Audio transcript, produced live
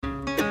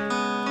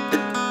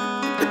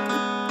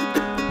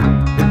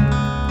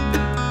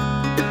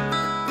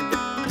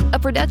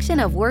production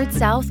of Word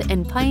South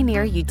and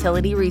Pioneer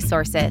Utility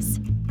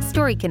Resources.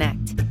 Story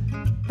Connect,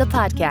 the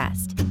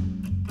podcast,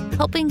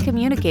 helping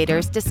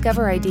communicators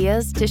discover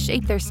ideas to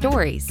shape their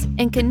stories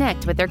and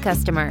connect with their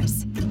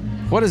customers.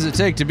 What does it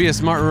take to be a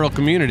smart rural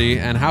community,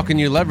 and how can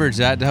you leverage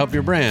that to help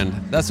your brand?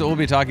 That's what we'll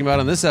be talking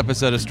about on this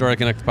episode of Story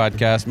Connect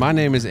podcast. My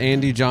name is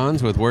Andy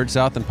Johns with Word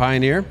South and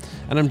Pioneer,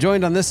 and I'm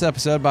joined on this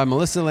episode by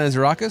Melissa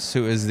Lanzarakis,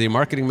 who is the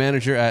marketing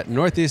manager at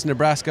Northeast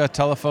Nebraska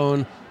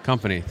Telephone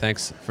Company.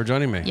 Thanks for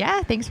joining me.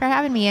 Yeah, thanks for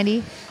having me,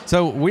 Andy.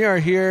 So we are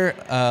here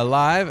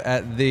live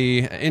at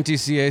the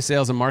NTCA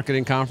Sales and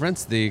Marketing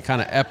Conference, the kind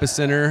of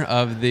epicenter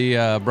of the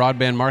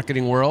broadband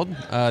marketing world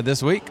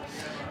this week.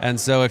 And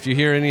so if you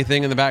hear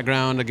anything in the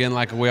background, again,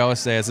 like we always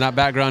say, it's not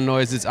background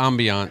noise, it's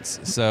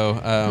ambiance.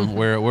 So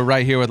we're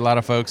right here with a lot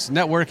of folks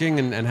networking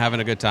and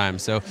having a good time.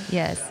 So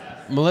yes.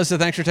 Melissa,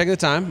 thanks for taking the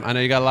time. I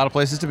know you got a lot of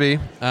places to be.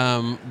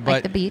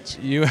 Like the beach.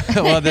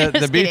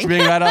 The beach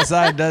being right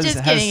outside does.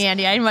 Just kidding,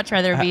 Andy. I'd much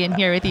rather be in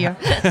here with you.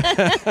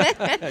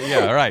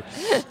 Yeah, all right.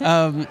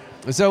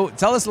 So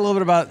tell us a little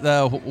bit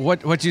about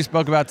what you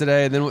spoke about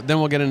today, and then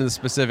we'll get into the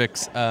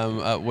specifics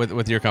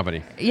with your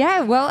company.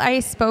 Yeah, well, I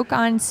spoke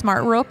on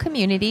Smart Rural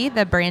Community,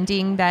 the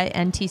branding that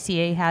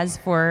NTCA has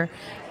for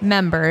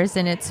members,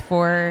 and it's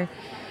for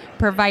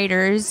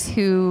providers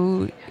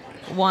who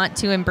want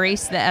to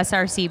embrace the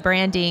SRC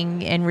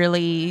branding and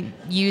really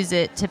use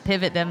it to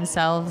pivot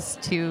themselves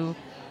to,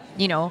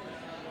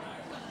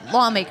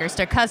 lawmakers,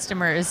 to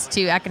customers,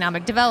 to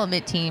economic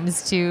development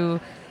teams, to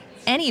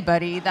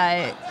anybody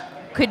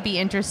that could be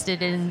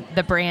interested in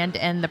the brand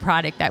and the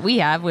product that we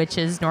have, which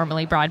is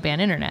normally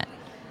broadband internet.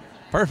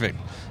 Perfect.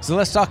 So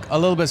let's talk a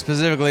little bit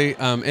specifically in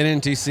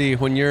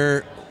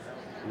NTC.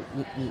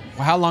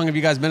 How long have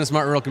you guys been a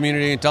smart rural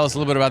community? And tell us a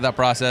little bit about that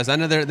process. I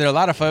know there are a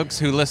lot of folks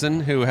who listen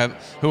who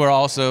are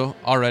also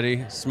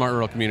already smart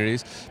rural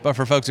communities, but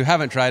for folks who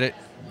haven't tried it,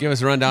 give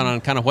us a rundown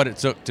on kind of what it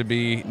took to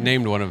be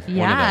named one of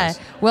those.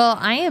 Well,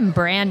 I am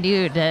brand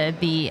new to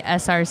the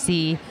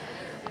SRC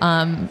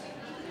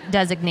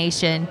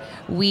designation.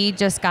 We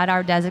just got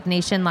our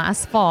designation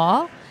last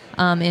fall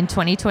in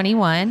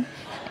 2021,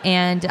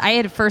 and I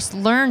had first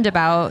learned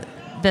about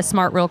the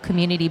Smart Rural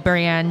Community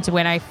brand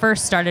when I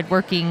first started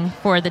working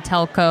for the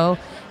telco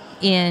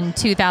in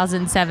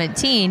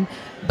 2017,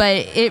 but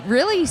it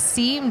really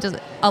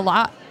seemed a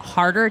lot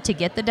harder to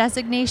get the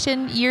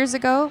designation years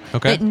ago.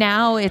 Okay. But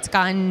now it's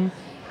gotten,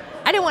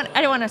 I don't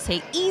want to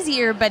say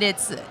easier, but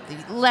it's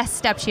less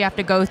steps you have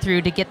to go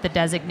through to get the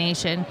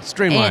designation.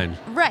 Streamlined.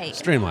 Right.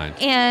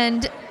 Streamlined.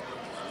 And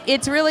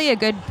it's really a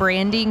good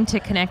branding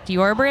to connect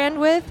your brand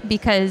with,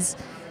 because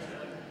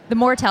the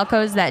more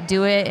telcos that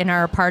do it and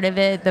are a part of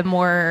it, the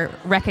more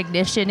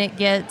recognition it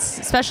gets,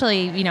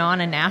 especially,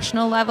 on a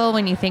national level.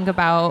 When you think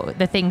about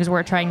the things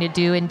we're trying to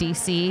do in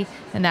DC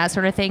and that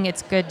sort of thing,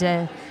 it's good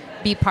to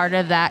be part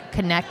of that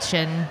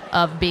connection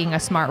of being a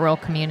smart rural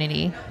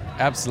community.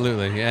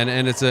 Absolutely.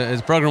 And it's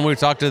a program we've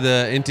talked to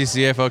the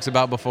NTCA folks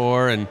about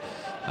before, and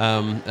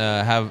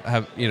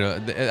I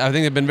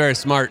think they've been very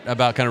smart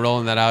about kind of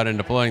rolling that out and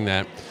deploying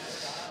that.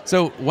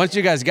 So once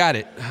you guys got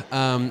it,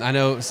 I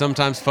know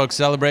sometimes folks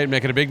celebrate,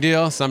 make it a big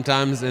deal.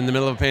 Sometimes in the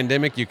middle of a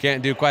pandemic, you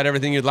can't do quite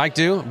everything you'd like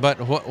to. But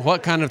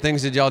what kind of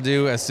things did y'all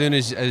do as soon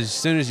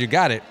as you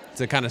got it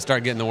to kind of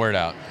start getting the word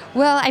out?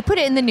 Well, I put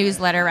it in the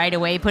newsletter right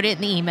away, put it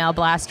in the email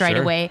blast right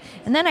Sure. away,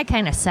 and then I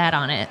kind of sat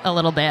on it a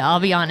little bit. I'll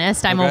be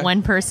honest. I'm a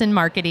one-person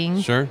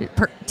marketing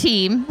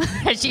team,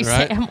 as you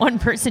say. I'm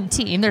one-person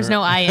team. There's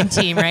no I in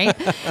team, right?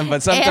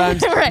 But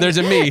sometimes there's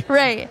a me.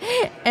 Right.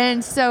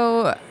 And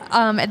so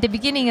at the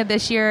beginning of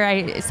this year,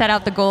 I set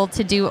out the goal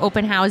to do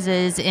open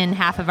houses in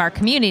half of our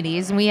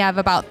communities, and we have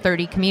about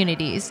 30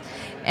 communities.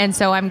 And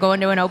so I'm going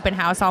to an open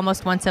house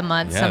almost once a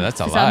month, that's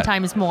a lot.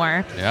 Sometimes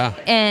more. Yeah.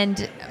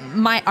 And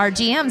our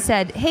GM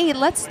said, "Hey,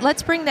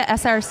 let's bring the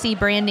SRC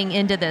branding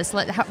into this.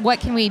 What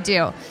can we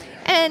do?"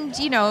 And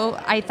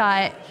I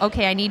thought,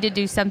 okay, I need to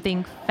do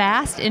something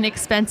fast,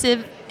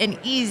 inexpensive, and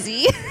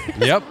easy.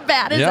 Yep.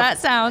 Bad as that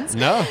sounds.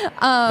 No,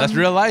 that's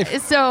real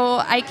life.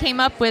 So I came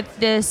up with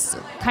this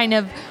kind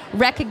of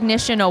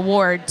recognition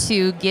award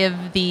to give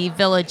the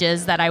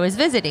villages that I was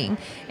visiting.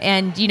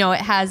 And,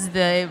 it has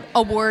the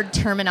award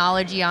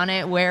terminology on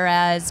it,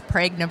 whereas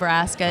Prague,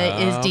 Nebraska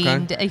is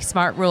deemed a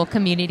smart rural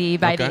community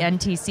by the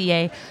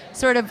NTCA.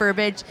 Sort of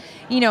verbiage.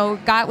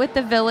 Got with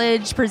the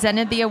village,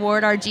 presented the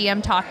award. Our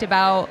GM talked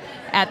about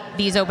at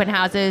these open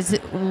houses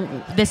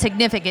the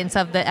significance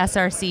of the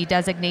SRC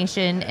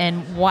designation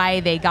and why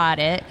they got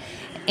it.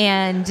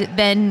 And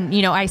then,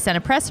 I sent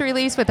a press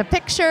release with a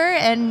picture,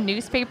 and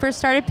newspapers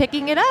started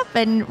picking it up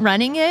and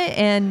running it.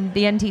 And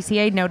the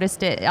NTCA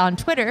noticed it on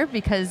Twitter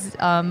because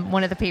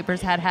one of the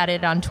papers had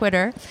it on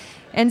Twitter.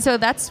 And so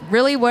that's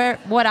really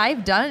what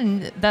I've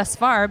done thus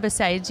far,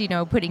 besides,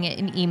 putting it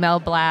in email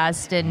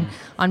blast and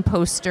on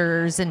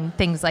posters and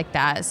things like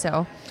that.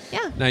 So,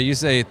 yeah. Now, you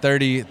say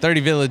 30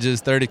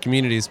 villages, 30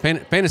 communities.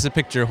 Paint us a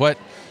picture. What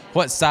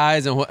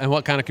size and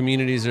what kind of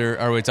communities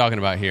are we talking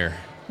about here?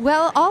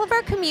 Well, all of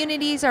our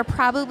communities are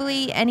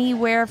probably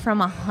anywhere from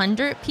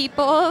 100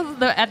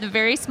 people at the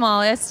very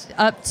smallest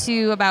up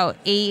to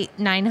about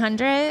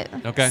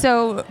 800-900. Okay.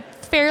 So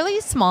fairly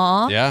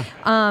small. Yeah.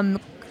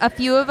 A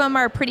few of them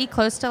are pretty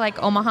close to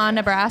like Omaha,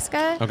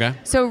 Nebraska. Okay.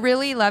 So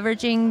really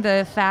leveraging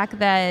the fact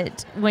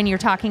that when you're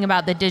talking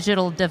about the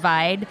digital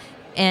divide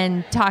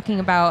and talking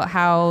about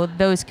how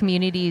those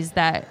communities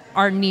that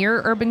are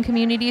near urban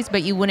communities,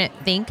 but you wouldn't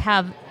think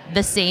have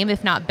the same,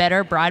 if not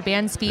better,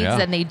 broadband speeds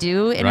than they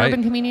do in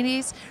urban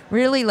communities,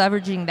 really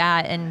leveraging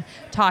that and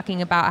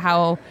talking about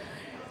how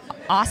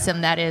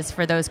awesome that is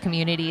for those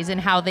communities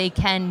and how they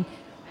can,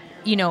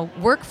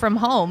 work from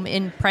home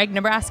in Prague,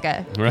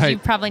 Nebraska. Right.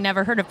 You've probably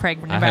never heard of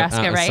Prague,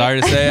 Nebraska, right? Sorry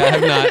to say I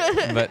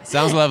have not, but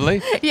sounds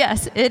lovely.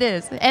 Yes, it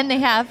is. And they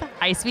have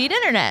high-speed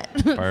internet.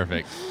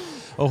 Perfect.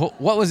 Well,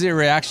 what was your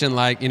reaction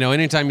like?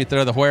 Anytime you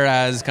throw the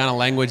whereas kind of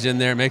language in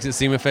there, it makes it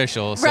seem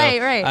official. So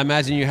right. I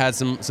imagine you had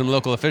some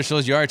local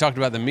officials. You already talked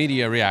about the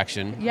media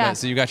reaction. Yeah.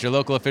 So you got your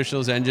local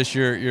officials and just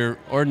your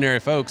ordinary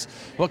folks.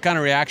 What kind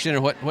of reaction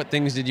or what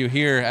things did you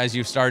hear as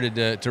you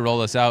started to roll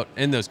this out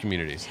in those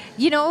communities?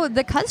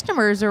 The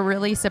customers are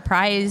really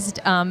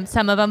surprised.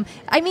 Some of them,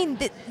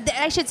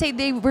 I should say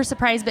they were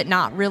surprised, but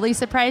not really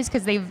surprised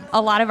because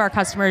a lot of our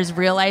customers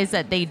realize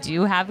that they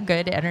do have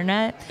good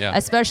internet,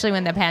 especially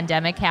when the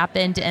pandemic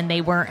happened and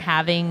they weren't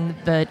having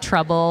the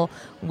trouble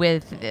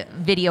with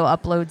video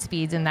upload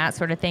speeds and that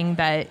sort of thing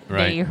that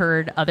they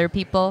heard other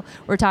people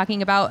were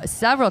talking about.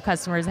 Several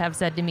customers have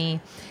said to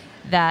me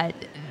that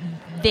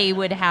they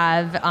would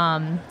have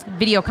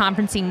video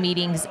conferencing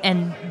meetings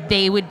and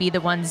they would be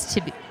the ones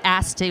to be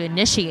asked to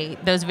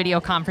initiate those video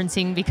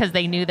conferencing because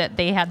they knew that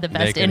they had the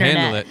best they can internet.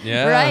 Handle it.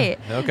 Yeah. Right.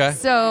 Okay.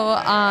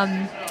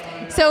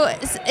 So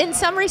in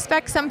some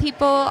respects, some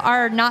people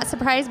are not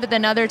surprised, but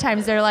then other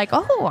times they're like,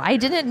 oh, I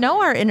didn't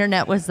know our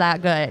internet was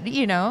that good,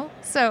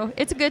 So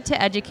it's good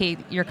to educate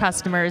your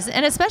customers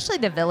and especially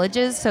the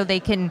villages so they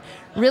can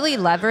really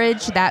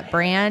leverage that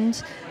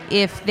brand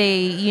if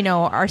they,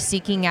 are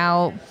seeking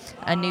out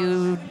a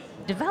new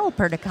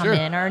developer to come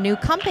in or a new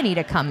company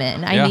to come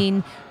in. I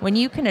mean, when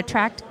you can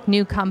attract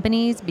new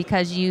companies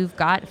because you've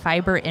got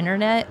fiber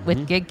internet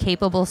with gig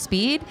capable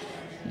speed,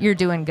 you're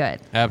doing good.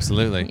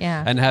 Absolutely.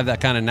 Yeah. And have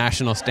that kind of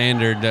national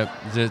standard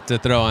to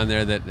throw on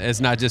there that it's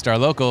not just our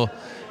local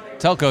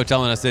telco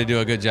telling us they do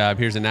a good job.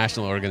 Here's a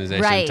national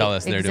organization tell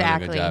us they're doing a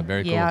good job.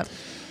 Very cool.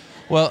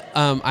 Well,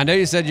 I know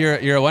you said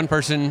you're a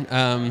one-person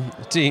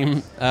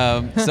team.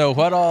 So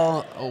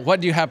what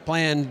do you have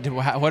planned?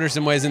 What are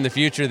some ways in the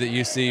future that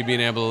you see being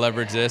able to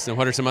leverage this, and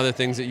what are some other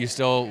things that you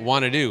still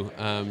want to do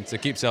to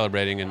keep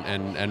celebrating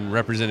and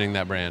representing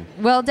that brand?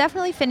 Well,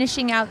 definitely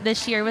finishing out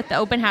this year with the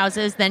open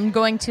houses, then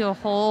going to a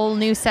whole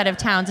new set of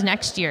towns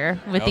next year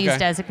with these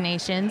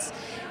designations,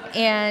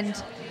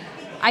 and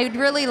I would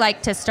really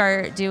like to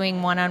start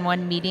doing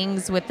one-on-one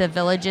meetings with the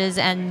villages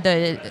and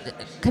the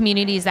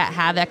communities that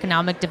have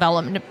economic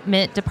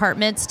development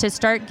departments to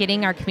start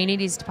getting our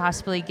communities to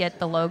possibly get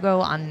the logo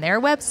on their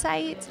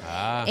website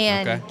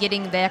and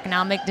getting the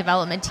economic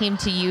development team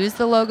to use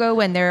the logo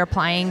when they're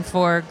applying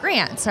for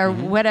grants or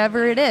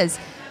whatever it is.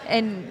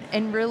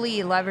 And really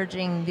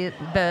leveraging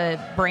the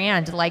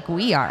brand like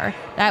we are.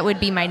 That would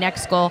be my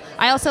next goal.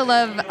 I also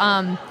love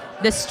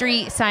the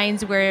street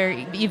signs where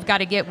you've got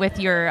to get with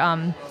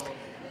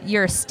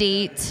your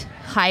state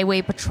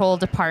highway patrol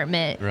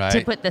department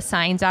to put the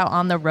signs out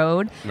on the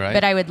road.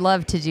 But I would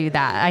love to do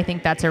that. I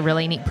think that's a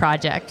really neat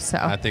project. So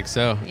I think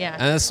so. Yeah.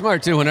 And that's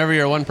smart too. Whenever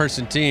you're a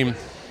one-person team,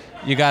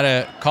 you got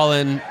to call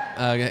in,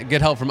 get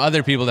help from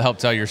other people to help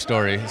tell your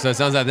story. So it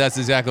sounds like that's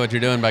exactly what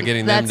you're doing by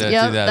getting them to do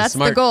that. That's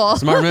smart, the goal.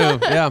 Smart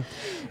move. Yeah.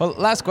 Well,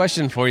 last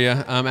question for you.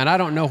 And I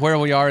don't know where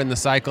we are in the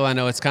cycle. I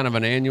know it's kind of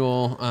an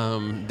annual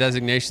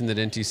designation that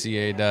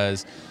NTCA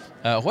does.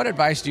 What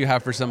advice do you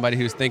have for somebody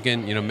who's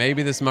thinking,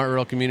 maybe the Smart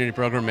Rural Community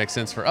Program makes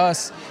sense for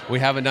us? We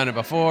haven't done it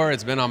before.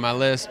 It's been on my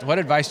list. What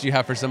advice do you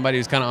have for somebody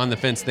who's kind of on the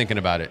fence thinking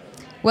about it?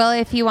 Well,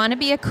 if you want to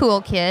be a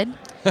cool kid,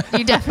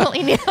 you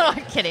definitely need. No,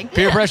 I'm kidding.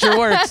 Peer pressure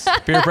works.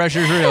 Peer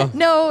pressure is real.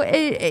 No,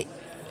 it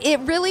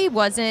really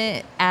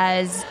wasn't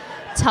as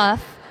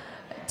tough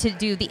to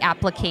do the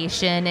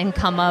application and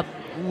come up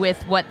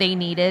with what they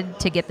needed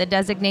to get the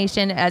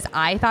designation as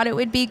I thought it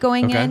would be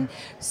going in.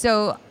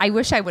 So I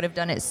wish I would have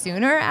done it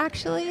sooner,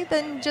 actually,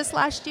 than just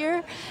last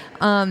year.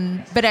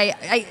 But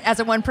I as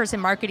a one-person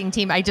marketing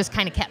team, I just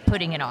kind of kept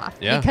putting it off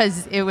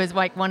because it was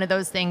like one of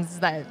those things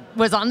that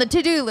was on the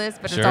to-do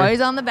list, but it's always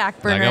on the back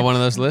burner. I got one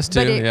of those lists too.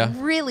 But it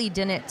really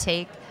didn't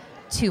take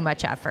too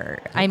much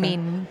effort. I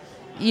mean,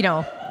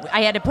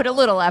 I had to put a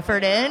little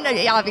effort in,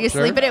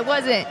 obviously, but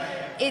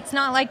it's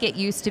not like it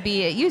used to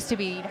be. It used to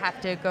be you'd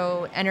have to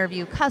go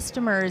interview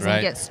customers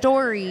and get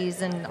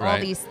stories and all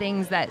these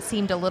things that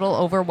seemed a little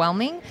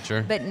overwhelming,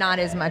 but not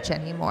as much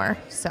anymore.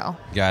 So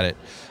got it.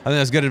 I think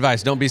that's good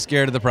advice. Don't be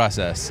scared of the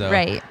process. So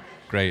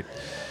great.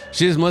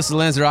 She's Melissa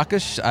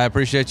Lanzarakis. I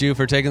appreciate you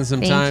for taking some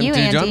time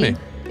to join me.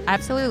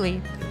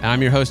 Absolutely.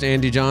 I'm your host,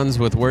 Andy Johns,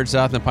 with Word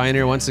South and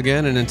Pioneer once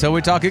again. And until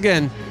we talk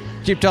again,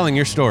 keep telling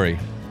your story.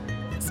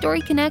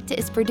 Story Connect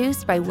is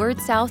produced by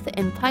WordSouth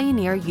and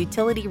Pioneer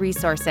Utility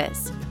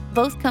Resources.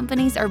 Both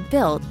companies are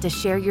built to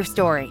share your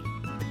story.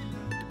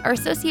 Our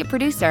associate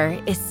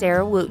producer is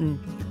Sarah Wooten.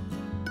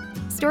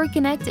 Story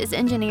Connect is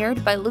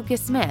engineered by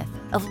Lucas Smith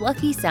of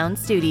Lucky Sound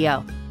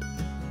Studio.